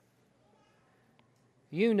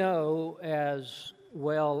You know as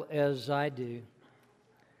well as I do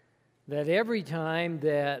that every time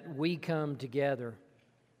that we come together,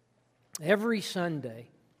 every Sunday,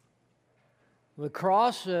 the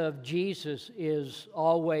cross of Jesus is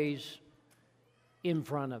always in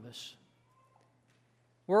front of us.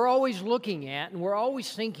 We're always looking at, and we're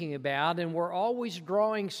always thinking about, and we're always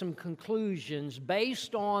drawing some conclusions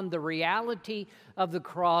based on the reality of the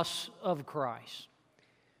cross of Christ.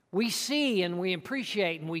 We see and we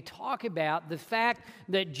appreciate and we talk about the fact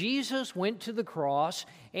that Jesus went to the cross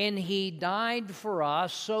and He died for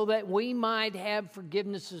us so that we might have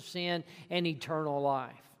forgiveness of sin and eternal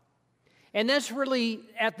life. And that's really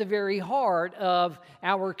at the very heart of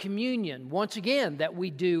our communion, once again, that we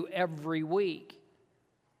do every week.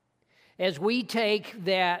 As we take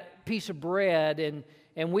that piece of bread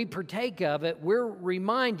and we partake of it, we're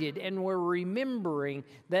reminded and we're remembering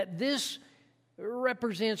that this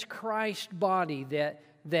represents Christ's body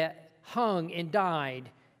that hung and died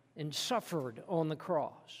and suffered on the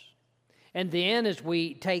cross. And then as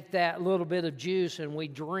we take that little bit of juice and we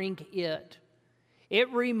drink it,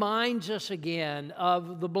 it reminds us again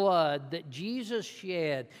of the blood that Jesus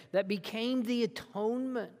shed that became the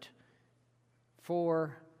atonement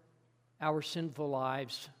for our sinful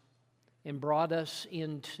lives and brought us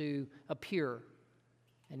into a pure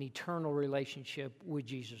and eternal relationship with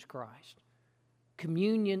Jesus Christ.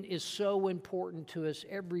 Communion is so important to us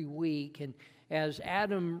every week, and as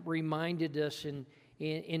Adam reminded us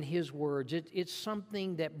in his words, it's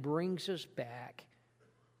something that brings us back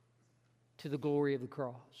to the glory of the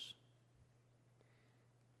cross.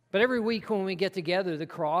 But every week when we get together, the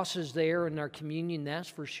cross is there in our communion, that's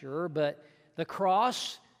for sure, but the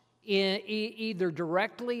cross either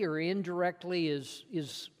directly or indirectly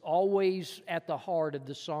is always at the heart of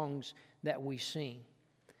the songs that we sing.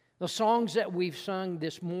 The songs that we've sung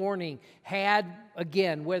this morning had,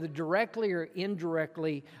 again, whether directly or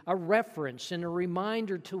indirectly, a reference and a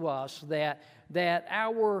reminder to us that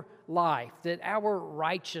our life, that our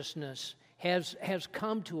righteousness has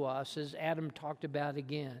come to us, as Adam talked about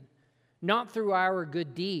again, not through our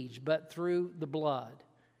good deeds, but through the blood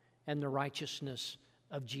and the righteousness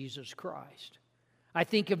of Jesus Christ. I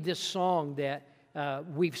think of this song that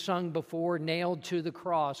we've sung before, Nailed to the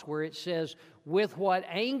Cross, where it says, with what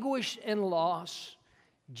anguish and loss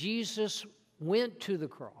Jesus went to the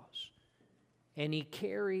cross, and He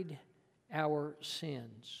carried our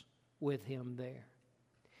sins with Him there.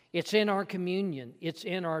 It's in our communion. It's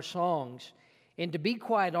in our songs. And to be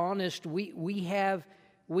quite honest, we have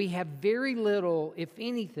very little, if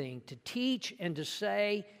anything, to teach and to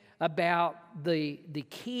say about the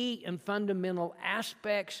key and fundamental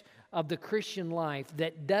aspects of the Christian life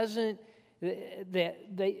that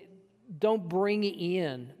they don't bring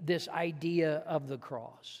in this idea of the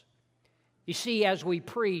cross. You see, as we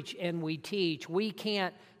preach and we teach, we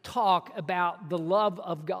can't talk about the love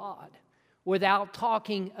of God without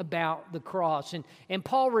talking about the cross. And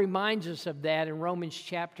Paul reminds us of that in Romans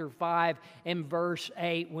chapter 5 and verse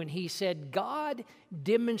 8 when he said, God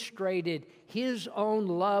demonstrated His own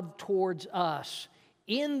love towards us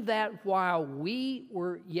in that while we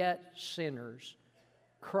were yet sinners,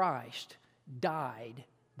 Christ died,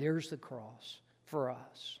 there's the cross, for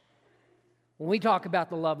us. When we talk about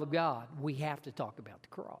the love of God, we have to talk about the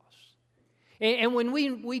cross. And when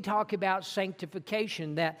we talk about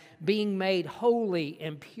sanctification, that being made holy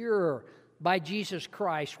and pure by Jesus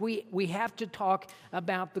Christ, we have to talk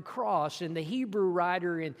about the cross. And the Hebrew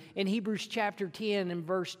writer in Hebrews chapter 10 and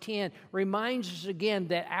verse 10 reminds us again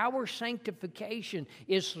that our sanctification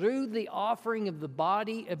is through the offering of the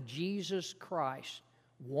body of Jesus Christ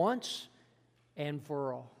once and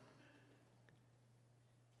for all.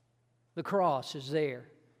 The cross is there.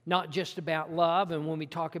 Not just about love and when we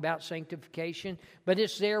talk about sanctification, but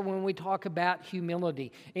it's there when we talk about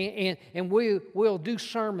humility. And we'll do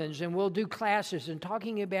sermons and we'll do classes and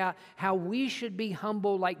talking about how we should be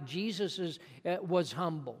humble like Jesus was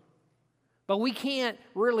humble. But we can't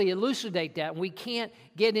really elucidate that, and we can't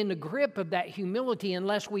get in the grip of that humility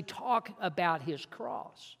unless we talk about His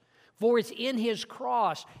cross. For it's in His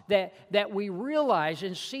cross that we realize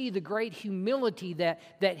and see the great humility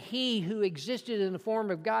that He who existed in the form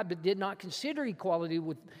of God but did not consider equality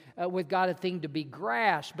with God a thing to be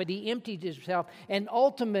grasped, but He emptied Himself. And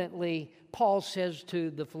ultimately, Paul says to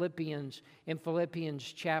the Philippians in Philippians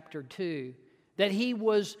chapter 2 that He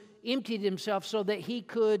was emptied Himself so that He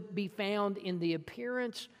could be found in the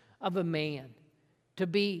appearance of a man, to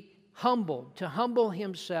be humbled, to humble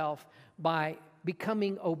Himself by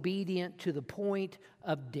becoming obedient to the point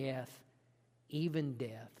of death, even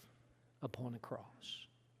death upon a cross.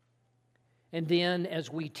 And then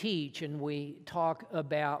as we teach and we talk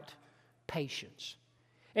about patience.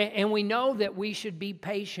 And we know that we should be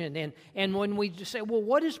patient. And when we say, well,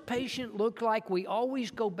 what does patient look like? We always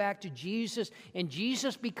go back to Jesus. And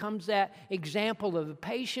Jesus becomes that example of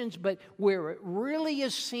patience. But where it really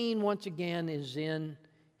is seen once again is in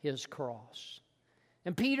His cross.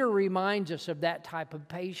 And Peter reminds us of that type of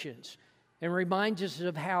patience. And reminds us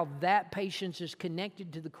of how that patience is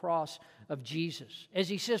connected to the cross of Jesus. As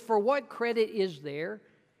he says, for what credit is there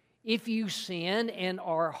if you sin and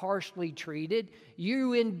are harshly treated,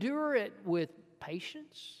 you endure it with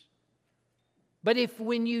patience? But if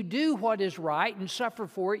when you do what is right and suffer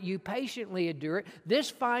for it, you patiently endure it, this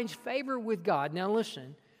finds favor with God. Now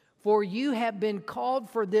listen, for you have been called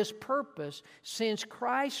for this purpose, since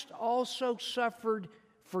Christ also suffered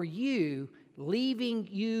for you, leaving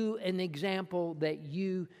you an example that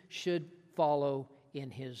you should follow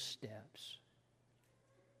in His steps.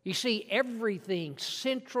 You see, everything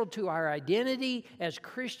central to our identity as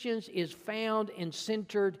Christians is found and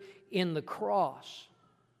centered in the cross.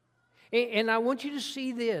 And I want you to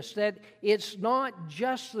see this, that it's not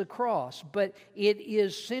just the cross, but it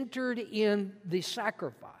is centered in the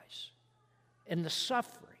sacrifice and the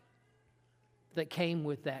suffering that came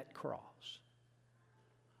with that cross.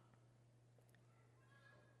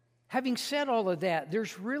 Having said all of that,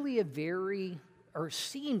 there's really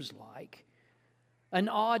seems like, an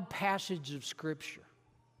odd passage of Scripture.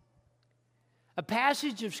 A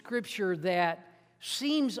passage of Scripture that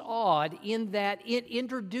seems odd in that it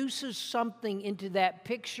introduces something into that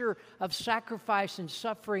picture of sacrifice and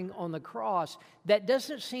suffering on the cross that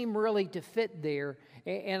doesn't seem really to fit there,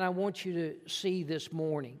 and I want you to see this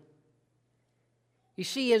morning. You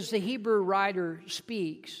see, as the Hebrew writer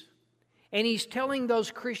speaks, and he's telling those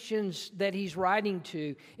Christians that he's writing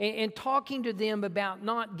to and talking to them about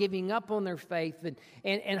not giving up on their faith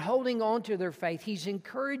and holding on to their faith. He's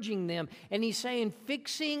encouraging them. And he's saying,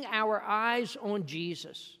 fixing our eyes on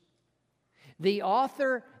Jesus, the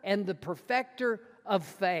author and the perfecter of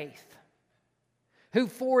faith, who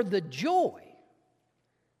for the joy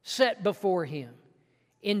set before him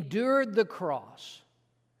endured the cross,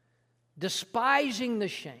 despising the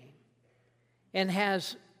shame, and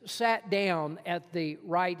has sat down at the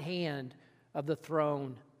right hand of the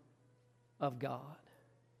throne of God.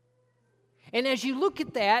 And as you look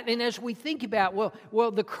at that, and as we think about,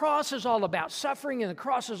 well, the cross is all about suffering, and the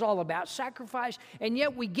cross is all about sacrifice, and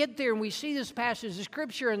yet we get there and we see this passage of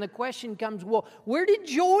Scripture, and the question comes, well, where did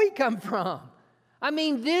joy come from? I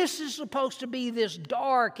mean, this is supposed to be this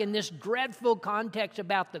dark and this dreadful context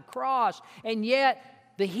about the cross, and yet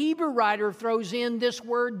the Hebrew writer throws in this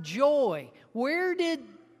word joy. Where did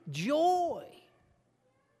joy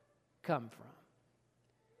come from?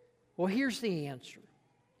 Well, here's the answer.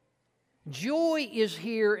 Joy is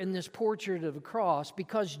here in this portrait of the cross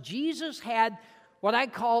because Jesus had what I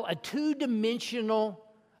call a two-dimensional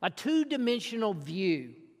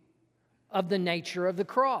view of the nature of the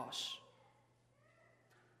cross.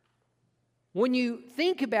 When you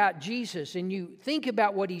think about Jesus and you think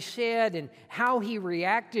about what He said and how He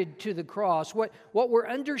reacted to the cross, what we're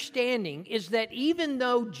understanding is that even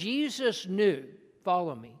though Jesus knew,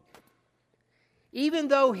 follow me, even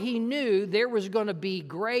though He knew there was going to be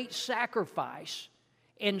great sacrifice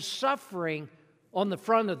and suffering on the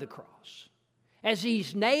front of the cross, as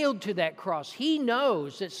He's nailed to that cross, He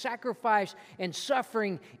knows that sacrifice and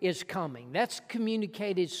suffering is coming. That's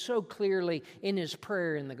communicated so clearly in His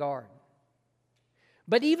prayer in the garden.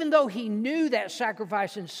 But even though He knew that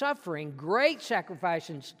sacrifice and suffering, great sacrifice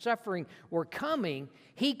and suffering were coming,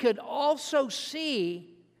 He could also see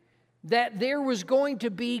that there was going to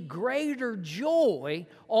be greater joy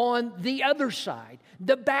on the other side,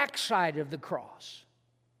 the backside of the cross.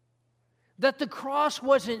 That the cross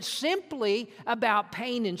wasn't simply about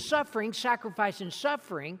pain and suffering, sacrifice and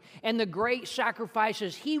suffering, and the great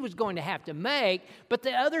sacrifices He was going to have to make, but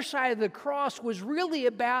the other side of the cross was really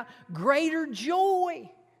about greater joy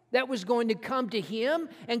that was going to come to Him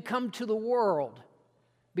and come to the world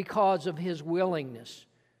because of His willingness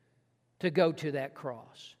to go to that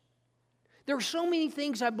cross. There are so many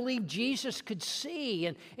things I believe Jesus could see,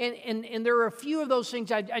 and there are a few of those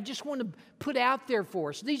things I just want to put out there for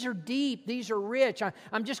us. These are deep, these are rich.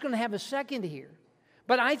 I'm just going to have a second here.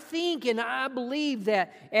 But I think and I believe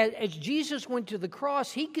that as Jesus went to the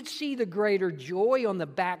cross, He could see the greater joy on the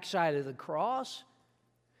backside of the cross.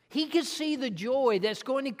 He could see the joy that's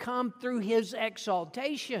going to come through His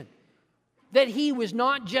exaltation. That He was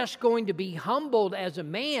not just going to be humbled as a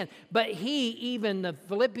man, but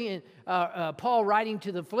Paul writing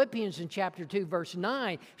to the Philippians in chapter 2, verse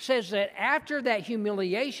 9, says that after that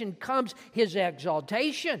humiliation comes His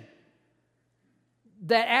exaltation.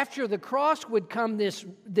 that after the cross would come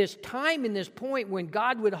this time and this point when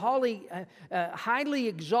God would highly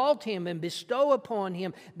exalt him and bestow upon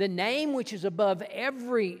him the name which is above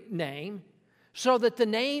every name, so that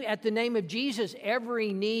at the name of Jesus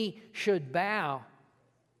every knee should bow,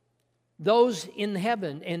 those in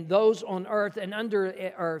heaven and those on earth and under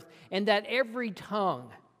earth, and that every tongue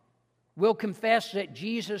will confess that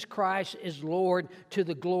Jesus Christ is Lord, to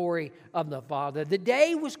the glory of the Father. The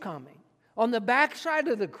day was coming on the backside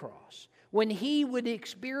of the cross when he would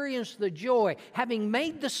experience the joy, having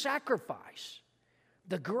made the sacrifice,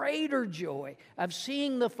 the greater joy of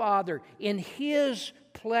seeing the Father in his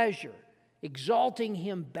pleasure, exalting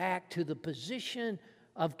him back to the position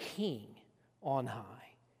of king on high.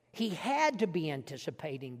 He had to be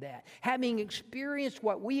anticipating that. Having experienced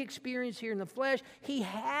what we experience here in the flesh, he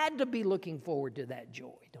had to be looking forward to that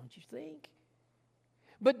joy, don't you think?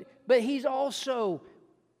 But he's also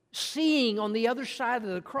seeing on the other side of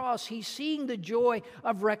the cross, he's seeing the joy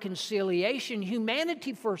of reconciliation.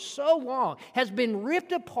 Humanity for so long has been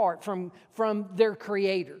ripped apart from their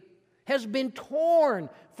Creator, has been torn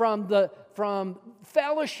from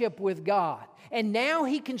fellowship with God. And now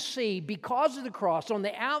he can see, because of the cross, on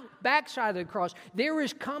the backside of the cross, there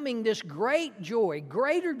is coming this great joy,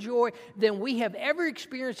 greater joy than we have ever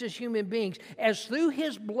experienced as human beings, as through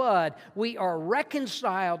his blood we are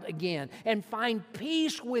reconciled again and find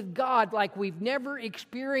peace with God like we've never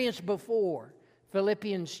experienced before.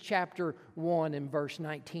 Philippians chapter 1 and verse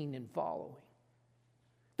 19 and following.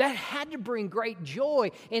 That had to bring great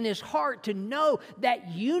joy in his heart to know that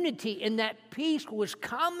unity and that peace was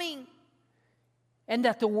coming, and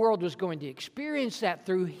that the world was going to experience that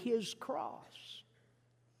through his cross.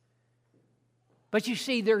 But you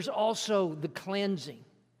see, there's also the cleansing.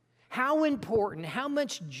 How important, how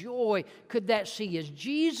much joy could that see as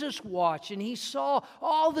Jesus watched and he saw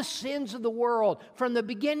all the sins of the world from the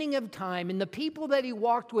beginning of time and the people that he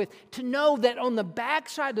walked with, to know that on the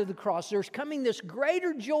backside of the cross there's coming this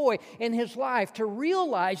greater joy in his life, to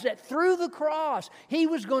realize that through the cross he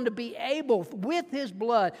was going to be able, with his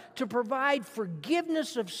blood, to provide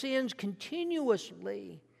forgiveness of sins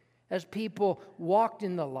continuously as people walked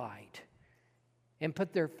in the light and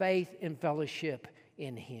put their faith and fellowship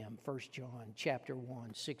in him. 1 John chapter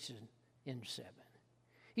 1, 6 and 7.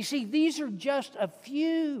 You see, these are just a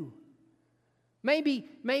few, maybe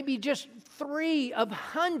just 3 of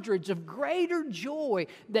hundreds of greater joy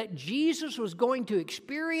that Jesus was going to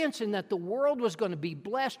experience and that the world was going to be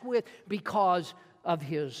blessed with because of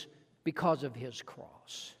his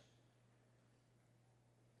cross.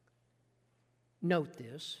 Note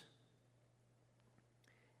this.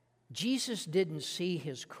 Jesus didn't see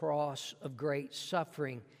his cross of great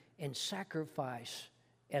suffering and sacrifice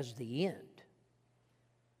as the end.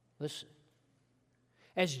 Listen.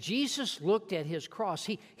 As Jesus looked at his cross,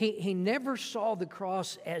 he never saw the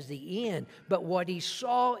cross as the end, but what he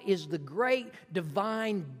saw is the great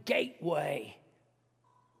divine gateway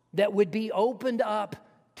that would be opened up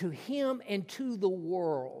to him and to the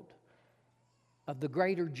world of the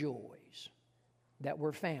greater joys that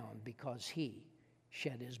were found because he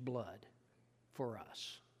shed his blood for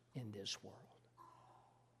us in this world.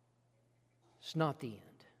 It's not the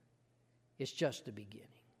end. It's just the beginning.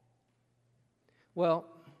 Well,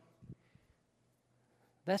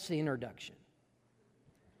 that's the introduction.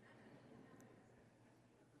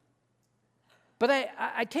 But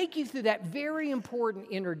I take you through that very important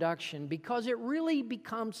introduction because it really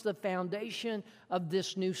becomes the foundation of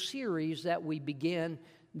this new series that we begin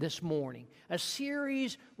this morning. A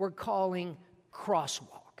series we're calling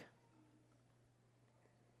Crosswalk.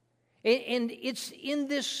 And it's in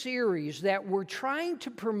this series that we're trying to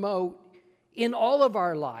promote in all of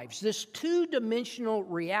our lives this two-dimensional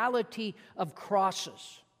reality of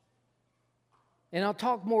crosses. And I'll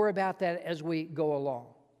talk more about that as we go along.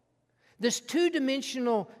 This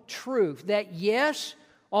two-dimensional truth that, yes,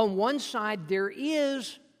 on one side there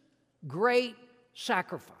is great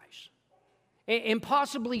sacrifice and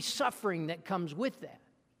possibly suffering that comes with that.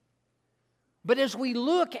 But as we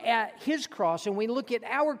look at his cross and we look at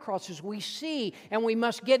our crosses, we see, and we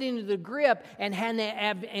must get into the grip and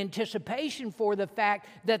have anticipation for the fact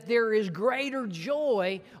that there is greater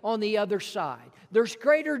joy on the other side. There's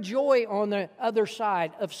greater joy on the other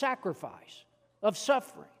side of sacrifice, of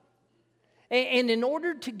suffering. And in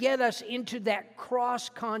order to get us into that cross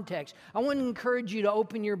context, I want to encourage you to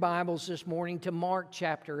open your Bibles this morning to Mark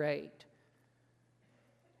chapter 8.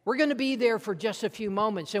 We're going to be there for just a few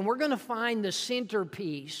moments, and we're going to find the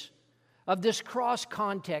centerpiece of this cross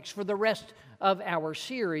context for the rest of our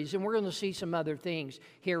series, and we're going to see some other things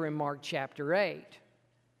here in Mark chapter 8.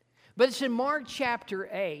 But it's in Mark chapter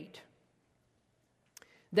 8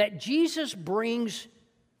 that Jesus brings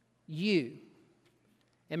you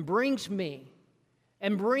and brings me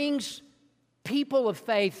and brings people of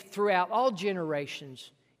faith throughout all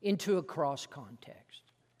generations into a cross context.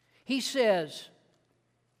 He says,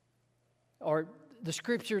 or the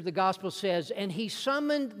scripture, the gospel says, and he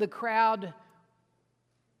summoned the crowd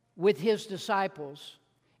with his disciples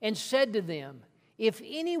and said to them, if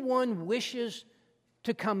anyone wishes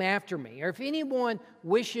to come after me, or if anyone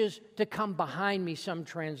wishes to come behind me, some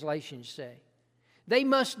translations say, they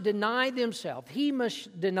must deny themselves. He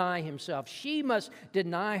must deny himself. She must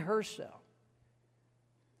deny herself.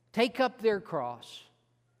 Take up their cross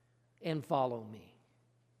and follow me.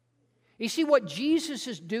 You see, what Jesus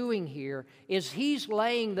is doing here is he's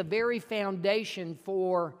laying the very foundation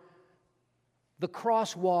for the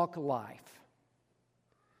crosswalk life.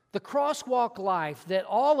 The crosswalk life that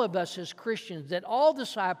all of us as Christians, that all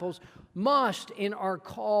disciples must and are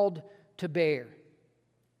called to bear.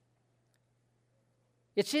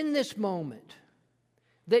 It's in this moment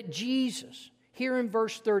that Jesus, here in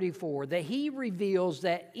verse 34, that he reveals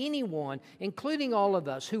that anyone, including all of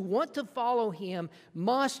us who want to follow him,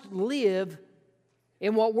 must live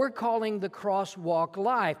in what we're calling the crosswalk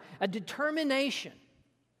life, a determination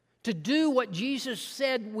to do what Jesus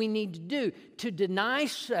said we need to do, to deny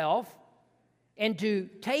self and to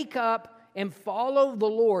take up and follow the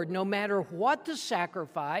Lord no matter what the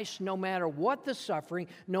sacrifice, no matter what the suffering,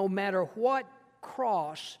 no matter what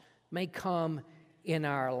cross may come in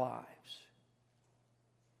our lives.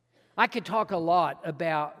 I could talk a lot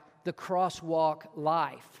about the crosswalk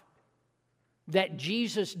life that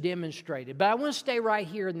Jesus demonstrated, but I want to stay right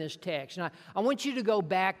here in this text. And I want you to go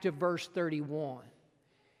back to verse 31.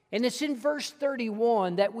 And it's in verse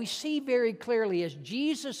 31 that we see very clearly as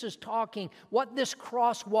Jesus is talking what this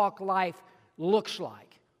crosswalk life looks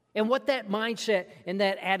like and what that mindset and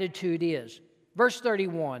that attitude is. Verse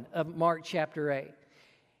 31 of Mark chapter 8.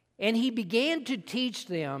 And he began to teach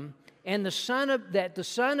them that the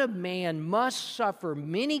Son of Man must suffer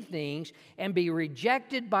many things and be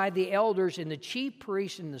rejected by the elders and the chief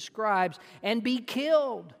priests and the scribes and be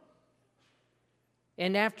killed.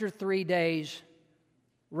 And after 3 days,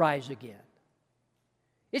 rise again.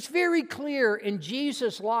 It's very clear in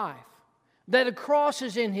Jesus' life that a cross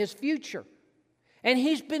is in his future. And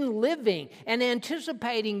he's been living and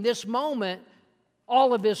anticipating this moment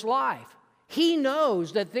all of his life. He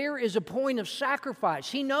knows that there is a point of sacrifice.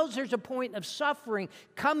 He knows there's a point of suffering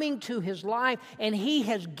coming to his life, and he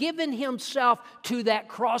has given himself to that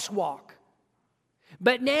crosswalk.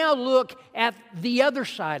 But now look at the other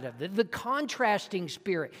side of it, the contrasting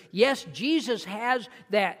spirit. Yes, Jesus has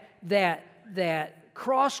that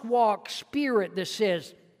crosswalk spirit that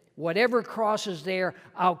says, whatever cross is there,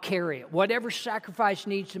 I'll carry it. Whatever sacrifice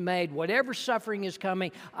needs to be made, whatever suffering is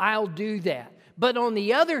coming, I'll do that. But on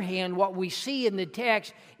the other hand, what we see in the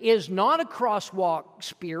text is not a crosswalk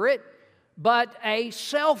spirit, but a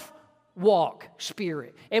self-walk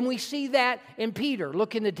spirit. And we see that in Peter.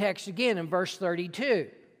 Look in the text again in verse 32.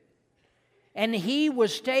 And he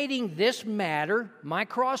was stating this matter, my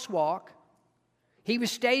crosswalk. He was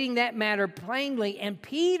stating that matter plainly, and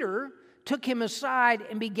Peter took him aside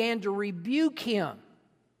and began to rebuke him.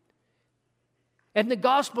 And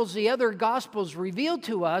the other Gospels reveal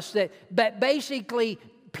to us that basically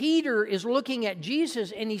Peter is looking at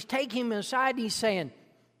Jesus and he's taking him aside and he's saying,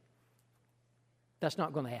 that's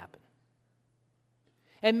not going to happen.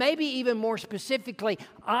 And maybe even more specifically,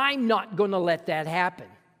 I'm not going to let that happen.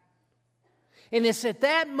 And it's at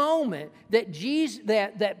that moment that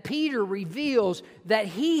that Peter reveals that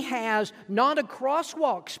he has not a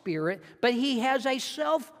crosswalk spirit, but he has a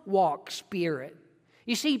self-walk spirit.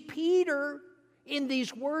 You see, Peter, in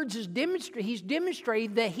these words, he's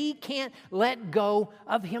demonstrated that he can't let go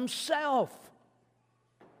of himself.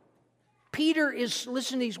 Listen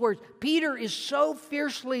to these words, Peter is so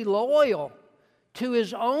fiercely loyal to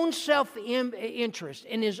his own self-interest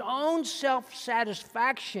and his own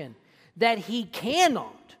self-satisfaction that he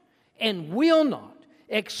cannot and will not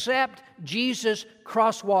accept Jesus'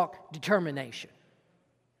 crosswalk determination.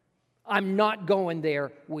 I'm not going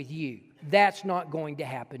there with you. That's not going to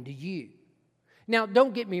happen to you. Now,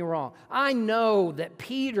 don't get me wrong. I know that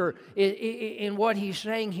Peter, in what he's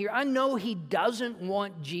saying here, I know he doesn't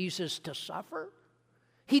want Jesus to suffer.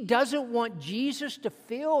 He doesn't want Jesus to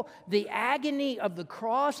feel the agony of the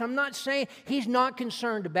cross. I'm not saying he's not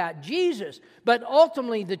concerned about Jesus, but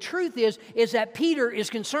ultimately the truth is that Peter is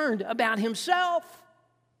concerned about himself.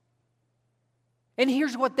 And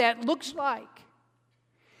here's what that looks like.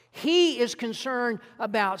 He is concerned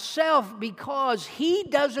about self because he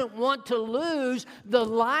doesn't want to lose the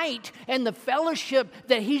light and the fellowship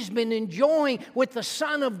that he's been enjoying with the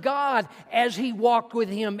Son of God as he walked with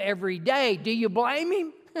him every day. Do you blame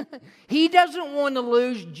him? He doesn't want to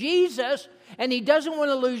lose Jesus, and he doesn't want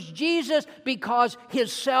to lose Jesus because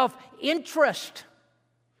his self-interest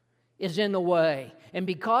is in the way. And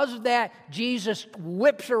because of that, Jesus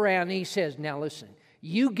whips around and he says, now listen,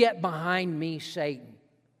 you get behind me, Satan.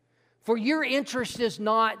 For your interest is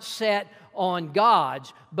not set on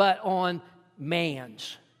God's, but on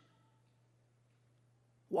man's.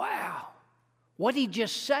 Wow. What did he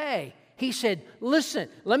just say? He said, listen,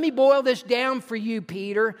 let me boil this down for you,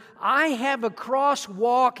 Peter. I have a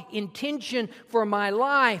crosswalk intention for my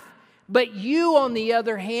life, but you, on the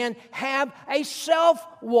other hand, have a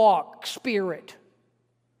self-walk spirit.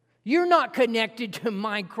 You're not connected to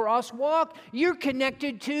my crosswalk. You're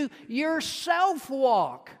connected to your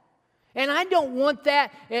self-walk. And I don't want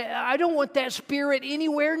that spirit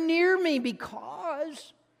anywhere near me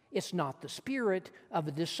because it's not the spirit of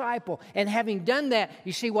a disciple. And having done that,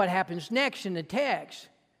 you see what happens next in the text.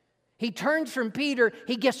 He turns from Peter,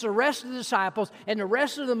 he gets the rest of the disciples, and the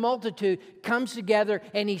rest of the multitude comes together,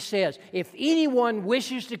 and he says, if anyone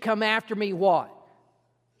wishes to come after me, what?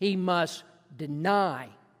 He must deny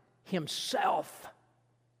himself.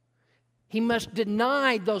 He must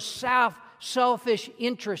deny those selfish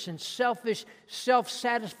interests and selfish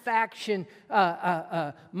self-satisfaction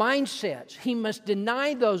mindsets. He must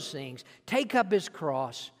deny those things, take up his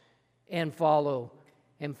cross, and follow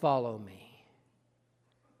me.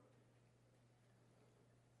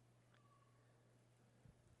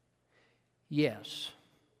 Yes.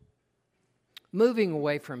 Moving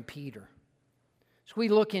away from Peter, as we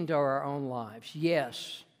look into our own lives,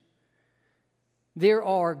 yes, there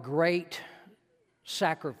are great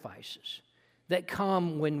sacrifices that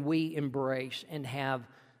come when we embrace and have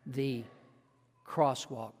the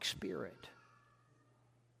crosswalk spirit.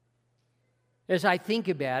 As I think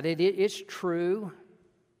about it, it's true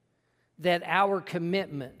that our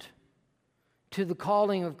commitment to the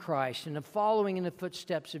calling of Christ and the following in the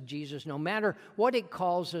footsteps of Jesus, no matter what it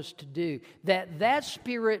calls us to do, that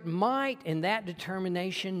spirit might and that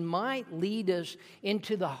determination might lead us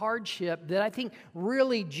into the hardship that I think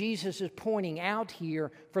really Jesus is pointing out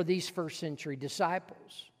here for these first century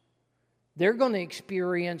disciples. They're going to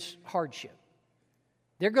experience hardship.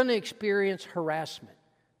 They're going to experience harassment.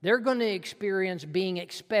 They're going to experience being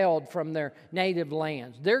expelled from their native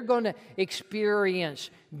lands. They're going to experience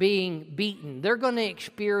being beaten. They're going to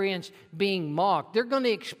experience being mocked. They're going to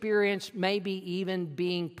experience maybe even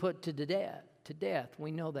being put to death. We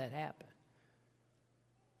know that happened.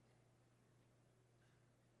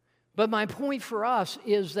 But my point for us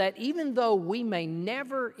is that even though we may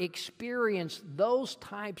never experience those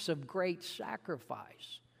types of great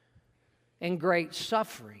sacrifice and great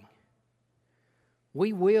suffering,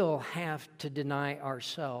 we will have to deny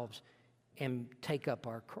ourselves and take up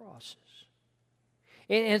our crosses.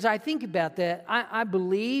 And as I think about that, I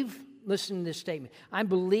believe, listen to this statement, I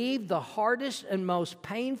believe the hardest and most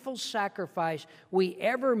painful sacrifice we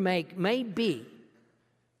ever make may be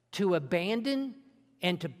to abandon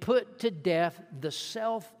and to put to death the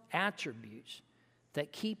self-attributes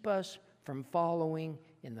that keep us from following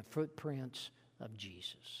in the footprints of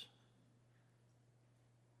Jesus.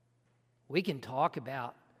 We can talk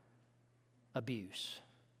about abuse.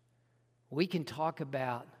 We can talk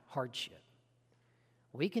about hardship.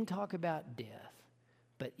 We can talk about death.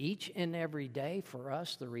 But each and every day for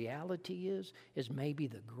us, the reality is maybe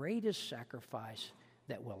the greatest sacrifice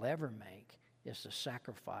that we'll ever make is the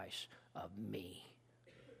sacrifice of me.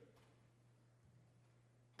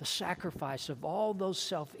 The sacrifice of all those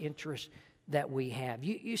self-interests that we have.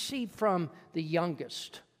 You see, from the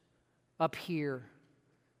youngest up here,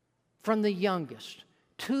 from the youngest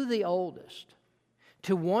to the oldest,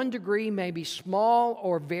 to one degree maybe small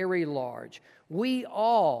or very large, we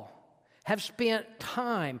all have spent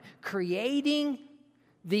time creating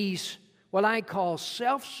these, what I call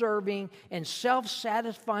self-serving and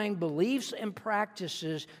self-satisfying beliefs and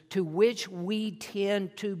practices to which we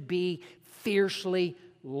tend to be fiercely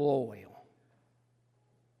loyal.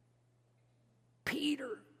 Peter,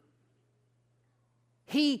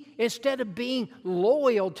 he, instead of being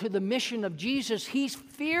loyal to the mission of Jesus, he's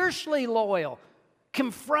fiercely loyal,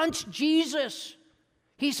 confronts Jesus.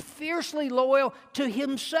 He's fiercely loyal to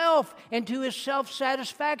himself and to his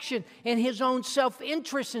self-satisfaction and his own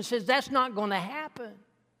self-interest and says, that's not going to happen.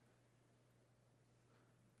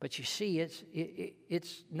 But you see,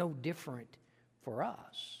 it's no different for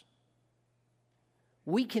us.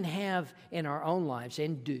 We can have in our own lives,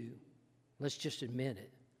 and do, let's just admit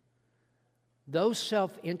it, those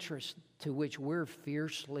self-interests to which we're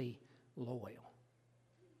fiercely loyal.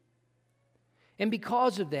 And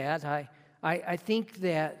because of that, I think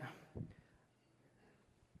that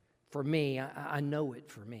for me, I know it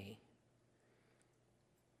for me.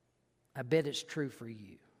 I bet it's true for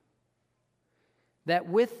you. That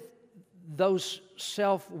with those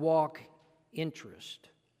self-walk interest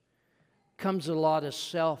comes a lot of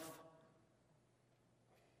self-talk.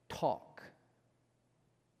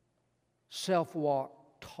 Self-walk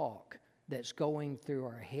talk that's going through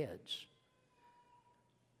our heads.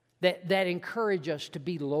 That encourage us to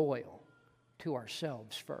be loyal to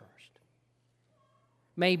ourselves first.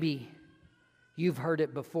 Maybe you've heard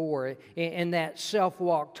it before, and that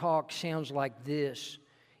self-walk talk sounds like this.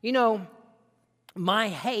 You know, my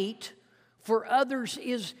hate for others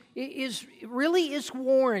is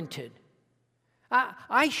warranted.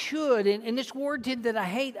 I should, and it's warranted that I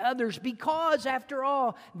hate others because, after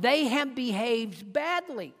all, they have behaved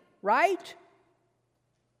badly, right?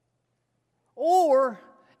 Or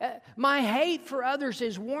my hate for others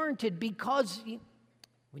is warranted because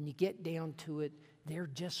when you get down to it, they're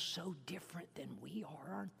just so different than we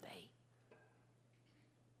are, aren't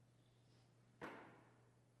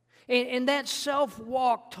they? And that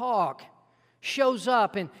self-walk talk shows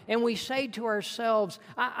up, and we say to ourselves,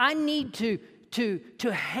 I need to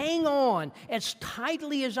hang on as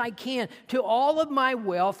tightly as I can to all of my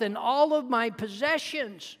wealth and all of my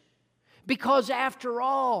possessions. Because after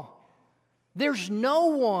all, there's no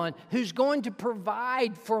one who's going to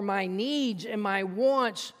provide for my needs and my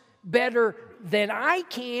wants better than I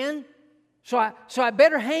can. So I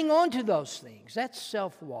better hang on to those things. That's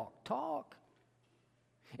self-walk talk.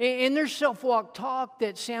 And there's self-walk talk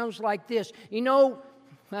that sounds like this. You know,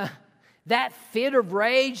 that fit of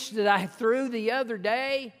rage that I threw the other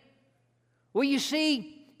day, well, you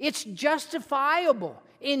see, it's justifiable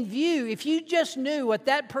in view. If you just knew what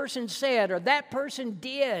that person said or that person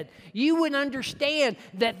did, you would understand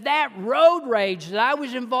that road rage that I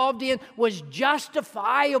was involved in was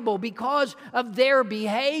justifiable because of their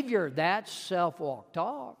behavior. That's self-walk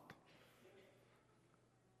talk.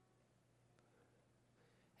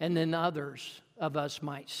 And then others of us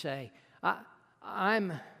might say,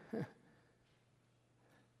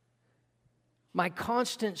 my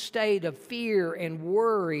constant state of fear and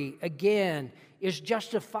worry, again, is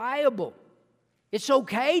justifiable. It's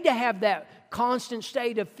okay to have that constant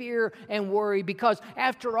state of fear and worry because,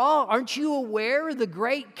 after all, aren't you aware of the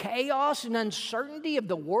great chaos and uncertainty of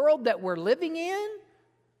the world that we're living in?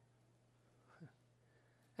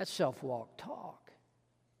 That's self-walk talk.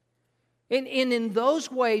 And in those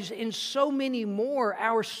ways, in so many more,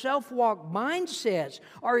 our self-walk mindsets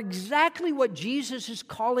are exactly what Jesus is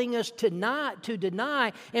calling us to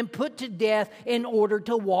deny and put to death in order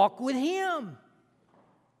to walk with Him.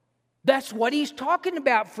 That's what He's talking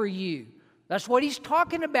about for you. That's what He's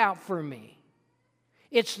talking about for me.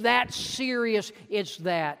 It's that serious. It's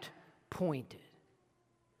that pointed.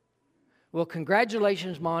 Well,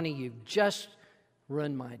 congratulations, Monty. You've just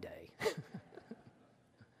ruined my day.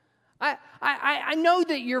 I know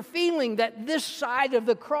that you're feeling that this side of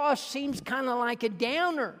the cross seems kind of like a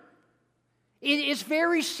downer. It's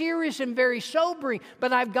very serious and very sobering,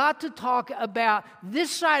 but I've got to talk about this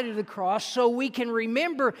side of the cross so we can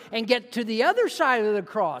remember and get to the other side of the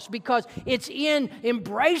cross, because it's in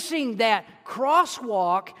embracing that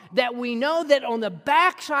crosswalk that we know that on the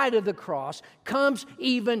back side of the cross comes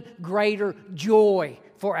even greater joy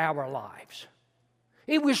for our lives.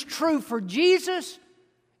 It was true for Jesus,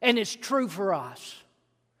 and it's true for us.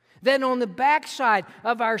 That on the backside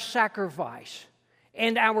of our sacrifice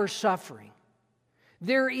and our suffering,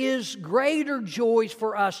 there is greater joys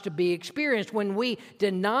for us to be experienced. When we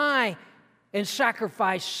deny and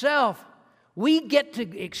sacrifice self, we get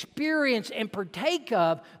to experience and partake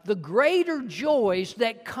of the greater joys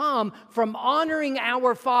that come from honoring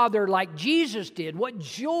our Father like Jesus did. What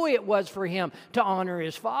joy it was for Him to honor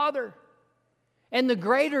His Father. And the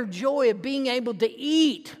greater joy of being able to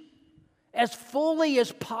eat as fully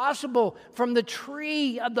as possible from the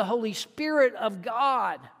tree of the Holy Spirit of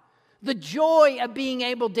God. The joy of being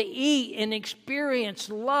able to eat and experience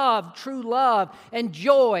love, true love, and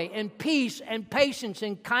joy, and peace, and patience,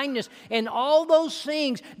 and kindness, and all those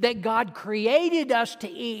things that God created us to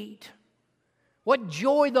eat. What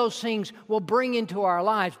joy those things will bring into our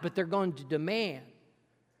lives, but they're going to demand,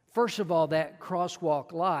 first of all, that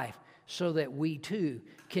crosswalk life, so that we too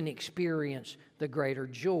can experience the greater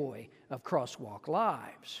joy of crosswalk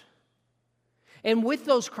lives. And with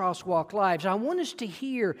those crosswalk lives, I want us to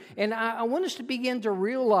hear and I want us to begin to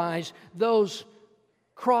realize those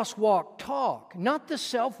crosswalk talk. Not the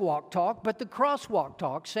self-walk talk, but the crosswalk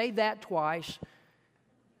talk. Say that twice.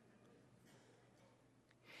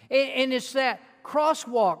 And it's that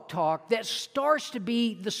crosswalk talk that starts to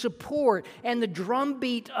be the support and the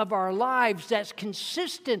drumbeat of our lives that's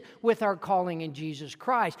consistent with our calling in Jesus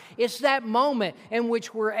Christ. It's that moment in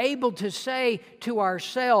which we're able to say to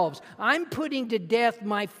ourselves, I'm putting to death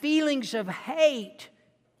my feelings of hate.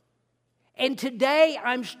 And today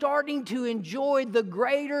I'm starting to enjoy the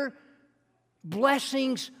greater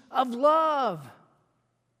blessings of love.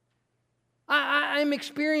 I'm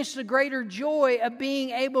experiencing the greater joy of being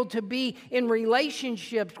able to be in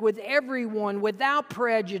relationships with everyone without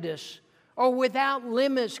prejudice or without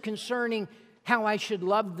limits concerning how I should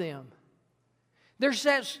love them. There's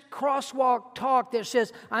that crosswalk talk that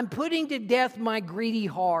says, I'm putting to death my greedy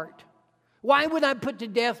heart. Why would I put to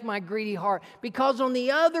death my greedy heart? Because on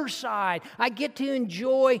the other side, I get to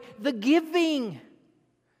enjoy the giving.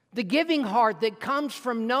 The giving heart that comes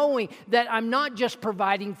from knowing that I'm not just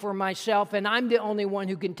providing for myself and I'm the only one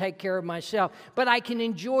who can take care of myself, but I can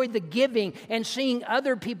enjoy the giving and seeing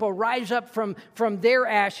other people rise up from their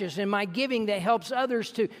ashes, and my giving that helps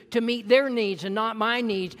others to meet their needs and not my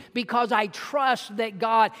needs, because I trust that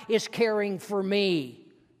God is caring for me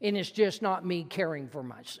and it's just not me caring for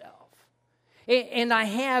myself. And I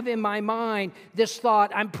have in my mind this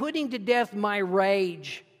thought, I'm putting to death my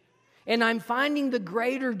rage. And I'm finding the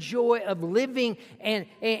greater joy of living and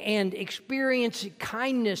experiencing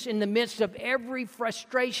kindness in the midst of every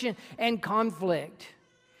frustration and conflict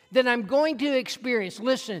that I'm going to experience.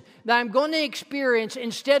 Listen, that I'm going to experience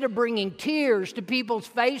instead of bringing tears to people's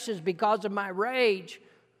faces because of my rage,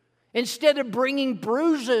 instead of bringing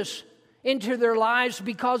bruises into their lives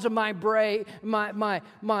because of my rage,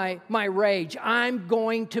 I'm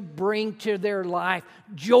going to bring to their life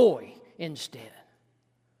joy instead.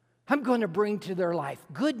 I'm going to bring to their life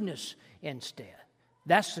goodness instead.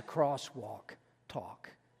 That's the crosswalk talk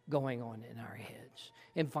going on in our heads.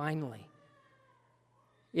 And finally,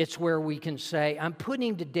 it's where we can say, I'm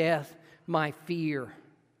putting to death my fear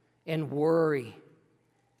and worry.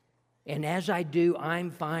 And as I do, I'm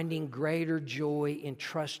finding greater joy in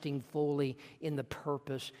trusting fully in the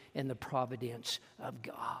purpose and the providence of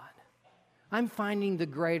God. I'm finding the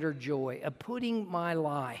greater joy of putting my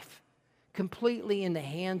life completely in the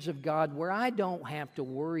hands of God, where I don't have to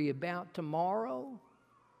worry about tomorrow.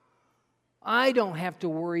 I don't have to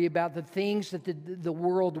worry about the things that the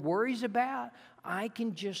world worries about. I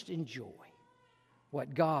can just enjoy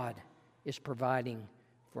what God is providing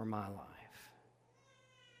for my life.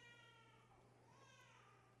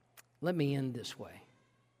 Let me end this way.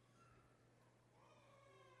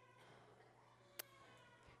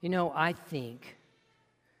 You know, I think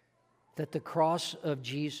that the cross of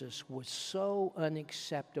Jesus was so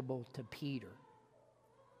unacceptable to Peter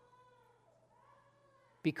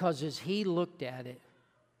because as he looked at it,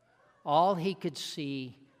 all he could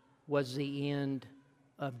see was the end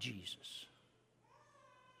of Jesus.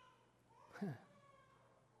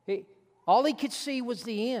 All he could see was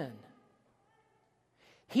the end.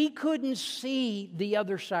 He couldn't see the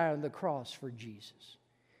other side of the cross for Jesus.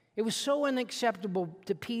 It was so unacceptable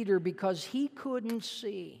to Peter because he couldn't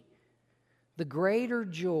see the greater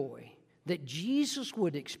joy that Jesus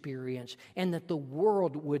would experience and that the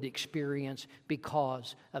world would experience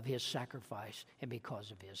because of his sacrifice and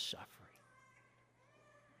because of his suffering.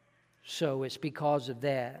 So it's because of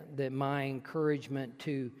that my encouragement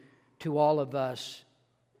to all of us,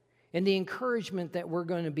 and the encouragement that we're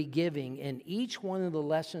going to be giving in each one of the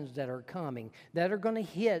lessons that are coming, that are going to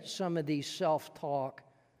hit some of these self-talk,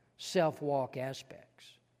 self-walk aspects,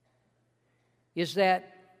 is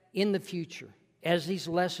that in the future, as these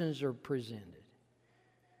lessons are presented,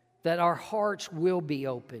 that our hearts will be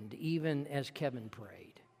opened, even as Kevin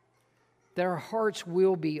prayed, that our hearts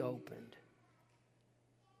will be opened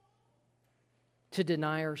to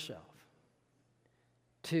deny ourselves,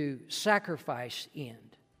 to sacrifice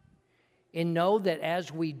and know that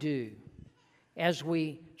as we do, as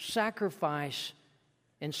we sacrifice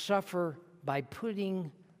and suffer by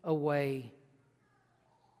putting away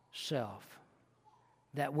self,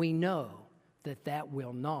 that we know that that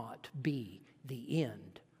will not be the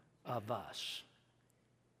end of us.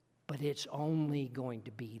 But it's only going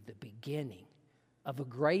to be the beginning of a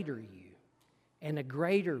greater you and a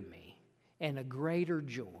greater me and a greater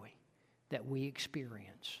joy that we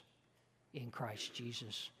experience in Christ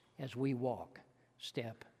Jesus as we walk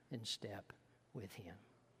step in step with Him.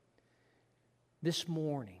 This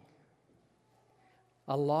morning,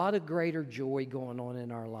 a lot of greater joy going on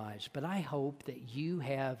in our lives, but I hope that you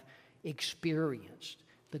have experienced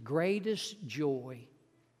the greatest joy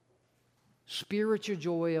spiritual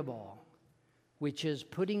joy of all, which is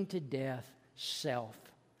putting to death self,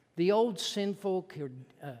 the old sinful,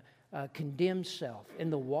 condemned self, in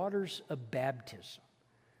the waters of baptism,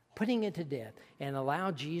 putting it to death, and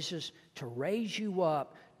allow Jesus to raise you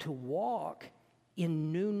up to walk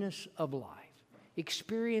in newness of life,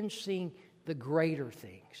 experiencing the greater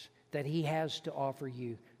things that He has to offer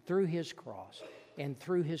you through His cross and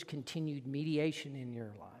through His continued mediation in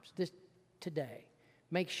your lives. Today,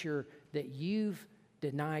 make sure that you've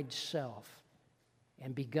denied self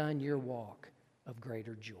and begun your walk of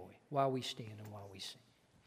greater joy while we stand and while we sing.